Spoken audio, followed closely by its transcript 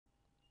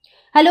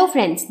Hello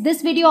friends,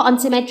 this video on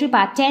Symmetry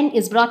Part 10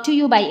 is brought to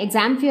you by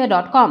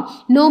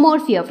examfear.com. No more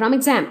fear from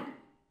exam.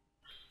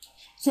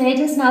 So let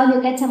us now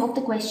look at some of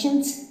the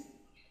questions.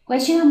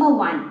 Question number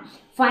 1.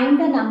 Find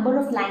the number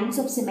of lines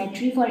of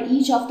symmetry for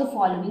each of the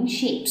following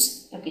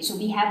shapes. Okay, so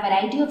we have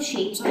variety of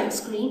shapes on the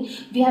screen.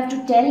 We have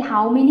to tell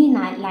how many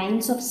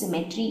lines of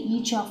symmetry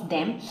each of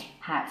them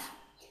have.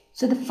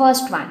 So the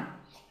first one.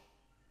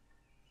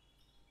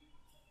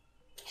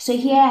 So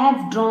here I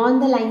have drawn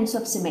the lines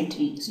of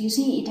symmetry. So you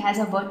see it has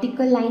a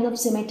vertical line of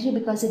symmetry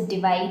because it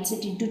divides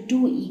it into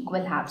two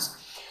equal halves.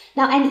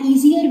 Now an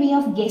easier way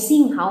of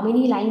guessing how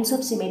many lines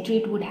of symmetry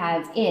it would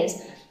have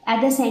is, at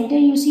the center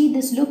you see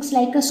this looks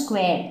like a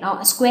square. Now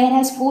a square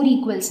has 4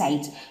 equal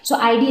sides. So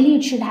ideally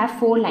it should have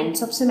 4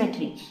 lines of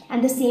symmetry.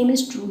 And the same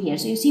is true here.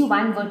 So you see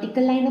one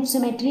vertical line of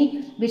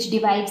symmetry which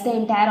divides the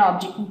entire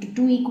object into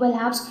 2 equal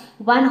halves.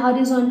 One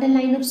horizontal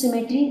line of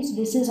symmetry. So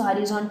this is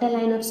horizontal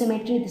line of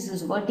symmetry. This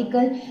is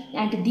vertical.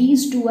 And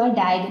these two are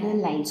diagonal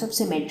lines of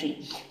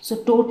symmetry.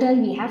 So total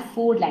we have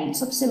 4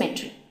 lines of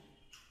symmetry.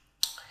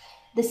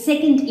 The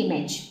second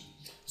image.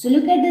 So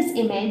look at this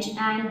image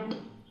and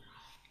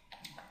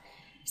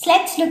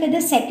let's look at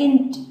the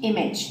second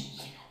image.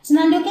 So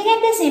now looking at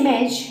this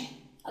image,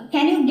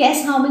 can you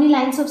guess how many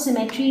lines of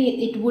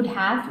symmetry it would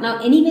have?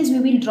 Now anyways we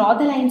will draw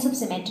the lines of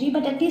symmetry,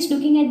 but at least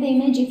looking at the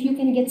image, if you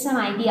can get some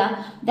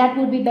idea, that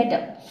would be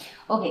better.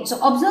 Okay, so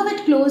observe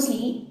it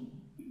closely.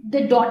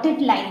 The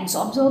dotted lines,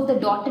 observe the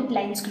dotted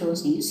lines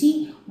closely. You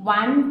see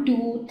 1,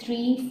 2,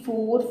 3,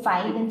 4,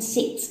 5 and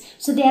 6.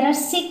 So there are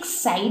 6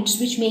 sides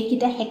which make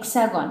it a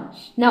hexagon.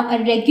 Now a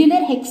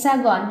regular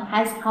hexagon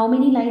has how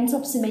many lines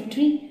of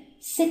symmetry?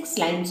 6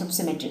 lines of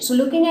symmetry. So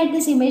looking at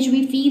this image,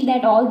 we feel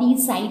that all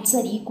these sides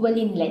are equal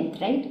in length,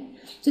 right?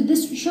 So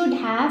this should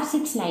have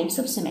 6 lines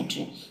of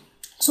symmetry.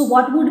 So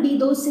what would be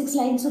those 6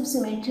 lines of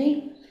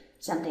symmetry?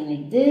 Something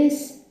like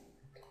this.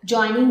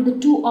 Joining the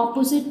two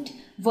opposite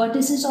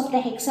vertices of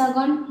the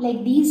hexagon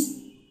like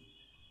these.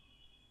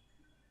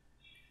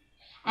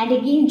 And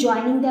again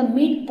joining the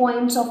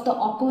midpoints of the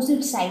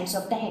opposite sides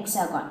of the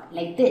hexagon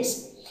like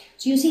this.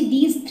 So you see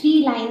these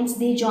 3 lines,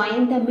 they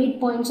join the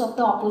midpoints of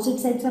the opposite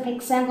sides of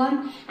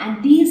hexagon,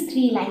 and these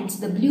 3 lines,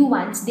 the blue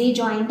ones, they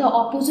join the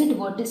opposite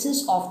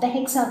vertices of the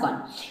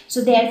hexagon.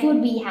 So therefore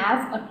we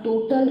have a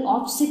total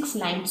of 6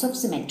 lines of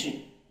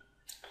symmetry.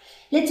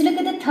 Let's look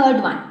at the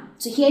third one.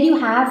 So here you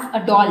have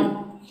a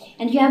doll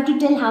and you have to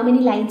tell how many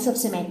lines of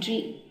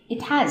symmetry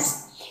it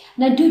has.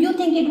 Now, do you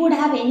think it would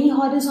have any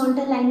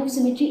horizontal line of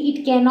symmetry?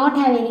 It cannot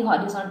have any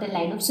horizontal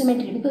line of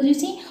symmetry because you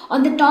see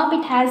on the top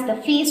it has the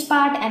face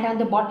part and on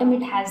the bottom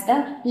it has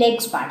the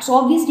legs part. So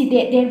obviously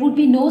there would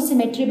be no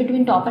symmetry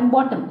between top and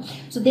bottom.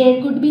 So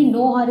there could be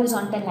no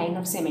horizontal line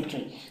of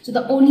symmetry. So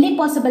the only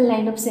possible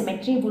line of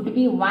symmetry would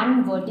be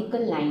one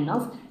vertical line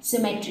of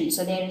symmetry.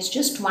 So there is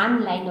just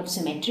one line of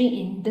symmetry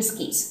in this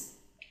case.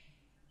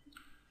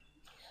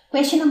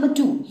 Question number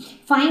 2.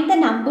 Find the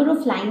number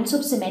of lines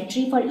of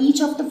symmetry for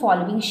each of the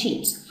following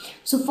shapes.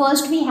 So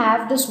first we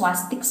have the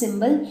swastika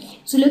symbol.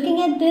 So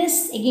looking at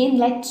this, again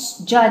let's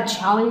judge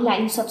how many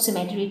lines of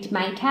symmetry it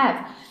might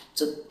have.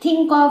 So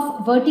think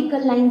of vertical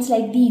lines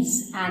like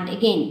these, and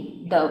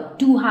again the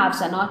two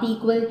halves are not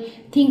equal.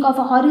 Think of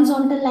a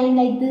horizontal line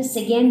like this,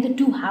 again the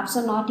two halves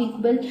are not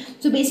equal.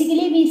 So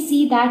basically we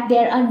see that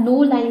there are no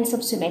lines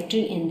of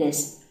symmetry in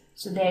this.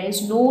 So there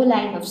is no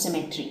line of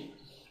symmetry.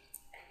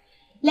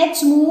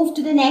 Let's move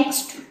to the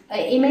next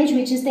image,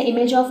 which is the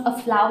image of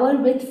a flower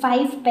with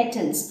 5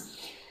 petals.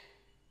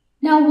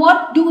 Now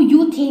what do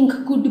you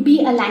think could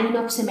be a line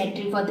of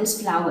symmetry for this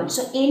flower?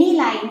 So any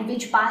line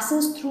which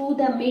passes through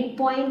the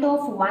midpoint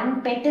of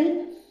one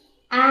petal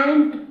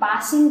and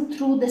passing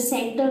through the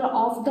center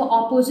of the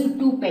opposite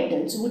 2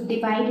 petals would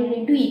divide it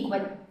into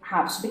equal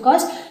halves,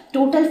 because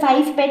total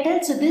 5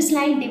 petals, so this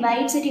line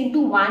divides it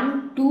into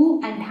 1,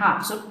 2 and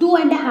half. So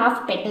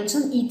 2.5 petals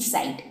on each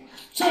side.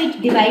 So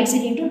it divides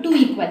it into 2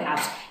 equal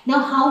halves. Now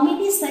how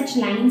many such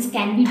lines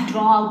can we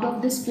draw out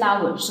of this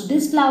flower? So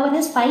this flower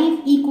has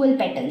 5 equal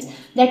petals.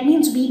 That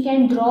means we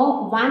can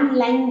draw one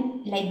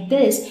line like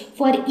this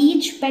for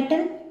each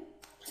petal.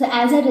 So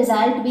as a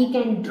result we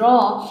can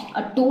draw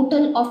a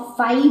total of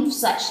 5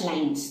 such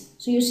lines.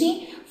 So you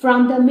see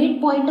from the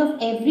midpoint of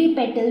every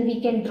petal we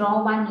can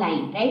draw one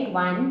line, right?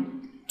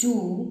 1,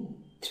 2,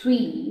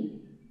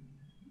 3,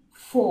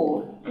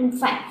 4 and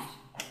 5.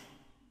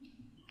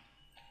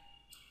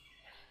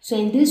 So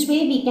in this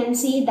way we can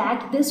say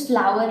that this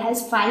flower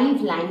has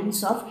 5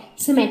 lines of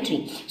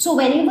symmetry. So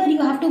whenever you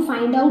have to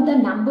find out the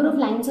number of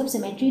lines of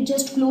symmetry,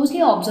 just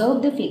closely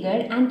observe the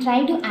figure and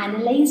try to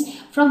analyze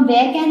from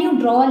where can you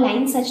draw a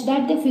line such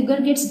that the figure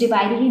gets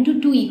divided into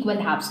 2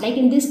 equal halves. Like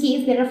in this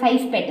case there are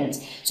 5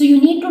 petals. So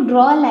you need to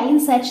draw a line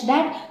such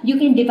that you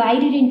can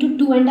divide it into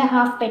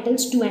 2.5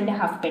 petals,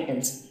 2.5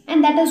 petals.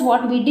 And that is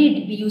what we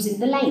did using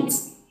the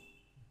lines.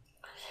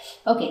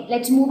 Okay,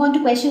 let's move on to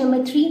question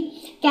number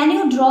 3. Can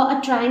you draw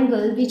a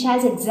triangle which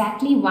has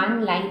exactly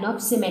one line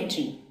of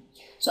symmetry?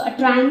 So a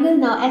triangle,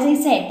 now as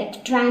I said,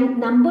 that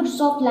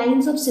numbers of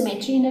lines of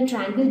symmetry in a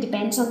triangle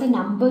depends on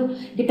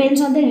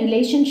the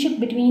relationship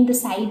between the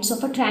sides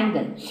of a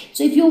triangle.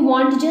 So if you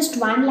want just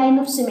one line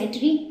of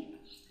symmetry,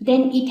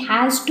 then it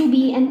has to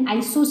be an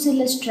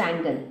isosceles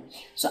triangle.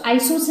 So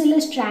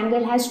isosceles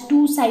triangle has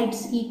two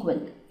sides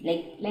equal.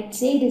 Like let's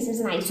say this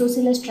is an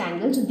isosceles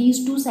triangle, so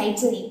these two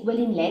sides are equal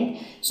in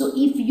length. So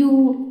if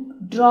you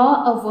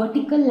draw a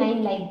vertical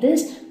line like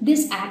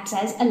this acts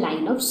as a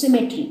line of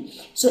symmetry.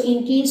 So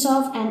in case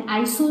of an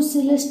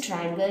isosceles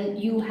triangle,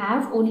 you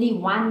have only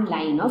one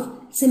line of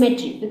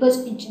symmetry,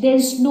 because there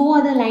is no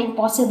other line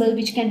possible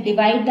which can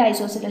divide the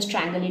isosceles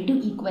triangle into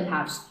equal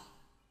halves.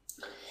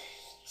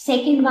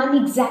 Second one,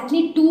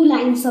 exactly two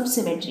lines of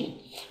symmetry.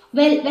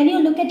 Well, when you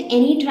look at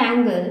any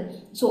triangle,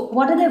 so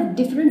what are the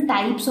different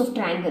types of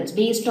triangles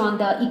based on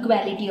the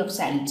equality of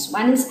sides?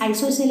 One is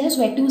isosceles,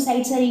 where two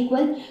sides are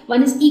equal.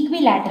 One is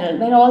equilateral,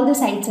 where all the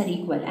sides are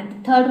equal. And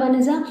the third one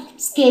is a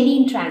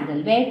scalene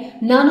triangle, where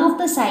none of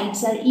the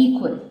sides are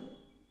equal.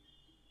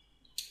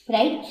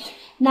 Right?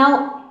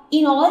 Now,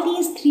 in all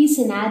these three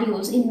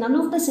scenarios, in none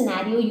of the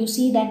scenario you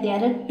see that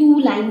there are two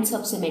lines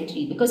of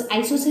symmetry, because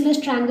isosceles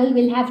triangle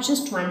will have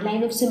just one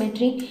line of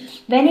symmetry.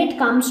 When it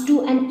comes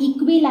to an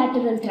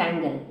equilateral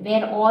triangle,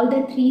 where all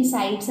the three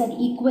sides are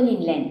equal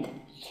in length,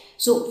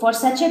 so for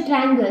such a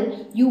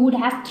triangle you would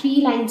have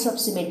three lines of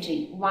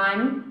symmetry,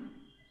 1,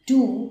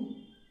 2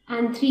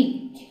 and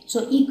 3.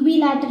 So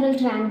equilateral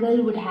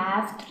triangle would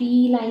have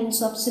three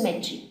lines of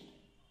symmetry.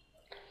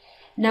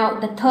 Now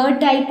the third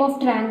type of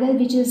triangle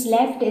which is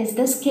left is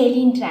the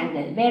scalene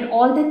triangle, where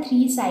all the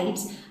three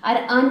sides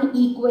are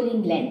unequal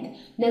in length.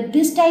 Now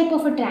this type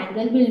of a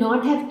triangle will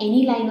not have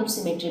any line of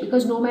symmetry,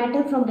 because no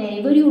matter from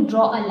wherever you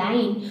draw a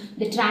line,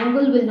 the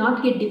triangle will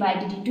not get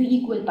divided into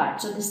equal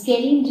parts. So the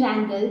scalene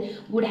triangle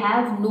would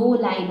have no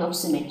line of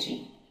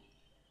symmetry.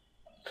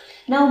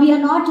 Now we are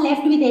not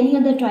left with any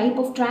other type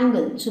of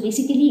triangle. So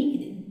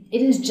basically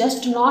it is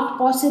just not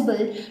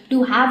possible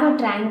to have a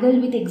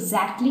triangle with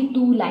exactly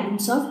two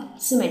lines of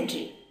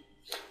symmetry.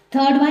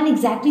 Third one,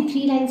 exactly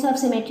three lines of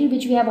symmetry,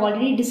 which we have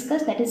already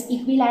discussed, that is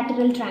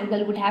equilateral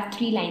triangle would have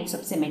three lines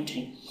of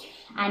symmetry.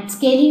 And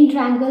scalene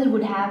triangle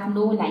would have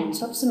no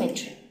lines of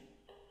symmetry.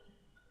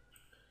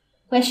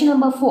 Question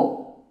number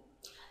 4.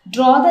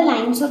 Draw the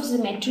lines of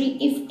symmetry,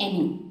 if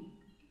any.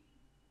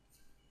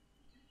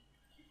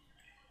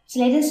 So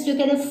let us look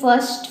at the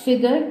first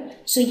figure.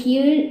 So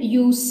here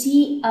you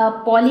see a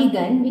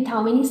polygon with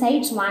how many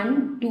sides?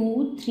 1,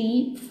 2,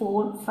 3,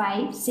 4,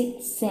 5,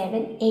 6,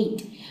 7,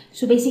 8.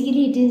 So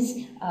basically it is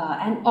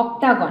an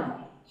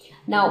octagon.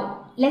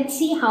 Now let's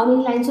see how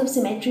many lines of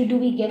symmetry do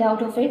we get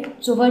out of it.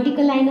 So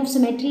vertical line of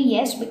symmetry,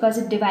 yes, because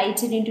it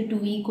divides it into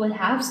two equal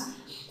halves.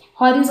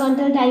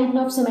 Horizontal type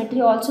of symmetry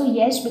also,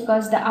 yes,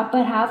 because the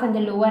upper half and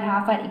the lower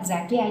half are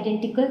exactly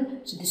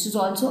identical. So this is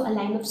also a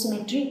line of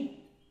symmetry.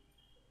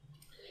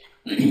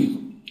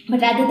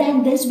 But other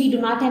than this, we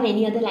do not have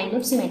any other line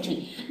of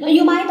symmetry. Now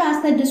you might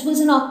ask that this was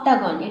an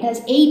octagon, it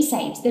has 8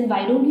 sides, then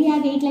why don't we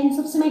have 8 lines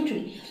of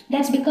symmetry?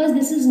 That's because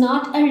this is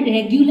not a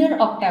regular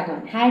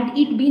octagon. Had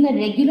it been a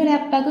regular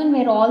octagon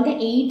where all the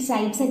 8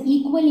 sides are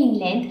equal in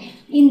length,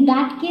 in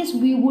that case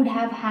we would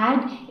have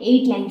had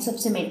 8 lines of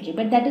symmetry.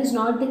 But that is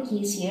not the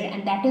case here,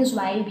 and that is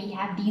why we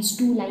have these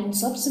 2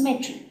 lines of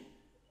symmetry.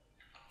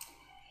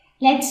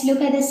 Let's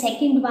look at the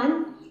second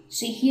one.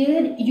 So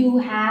here you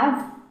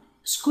have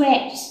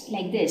squares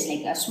like this,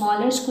 like a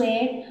smaller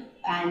square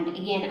and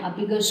again a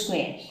bigger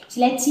square. So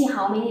let's see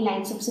how many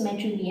lines of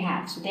symmetry we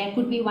have. So there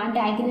could be one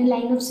diagonal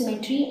line of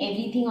symmetry.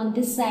 Everything on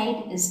this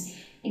side is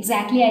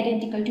exactly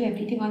identical to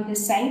everything on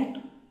this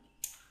side.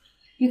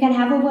 You can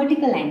have a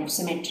vertical line of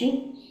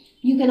symmetry.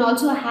 You can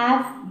also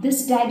have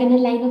this diagonal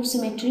line of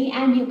symmetry,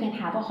 and you can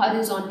have a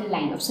horizontal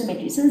line of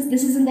symmetry. Since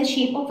this is in the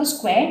shape of a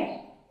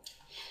square,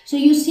 so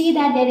you see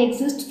that there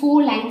exist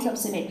 4 lines of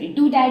symmetry,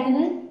 2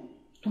 diagonal,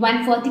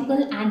 1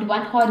 vertical and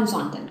 1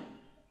 horizontal.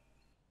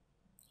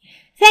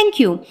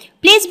 Thank you.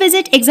 Please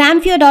visit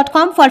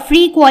examfear.com for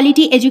free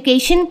quality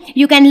education.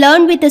 You can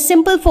learn with a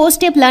simple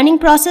 4-step learning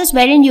process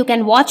wherein you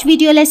can watch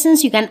video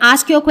lessons, you can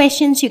ask your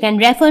questions, you can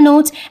refer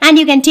notes, and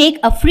you can take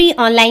a free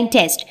online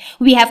test.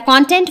 We have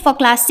content for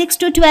class 6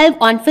 to 12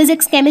 on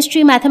physics,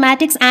 chemistry,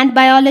 mathematics and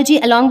biology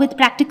along with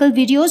practical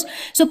videos.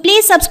 So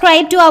please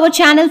subscribe to our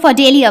channel for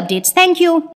daily updates. Thank you.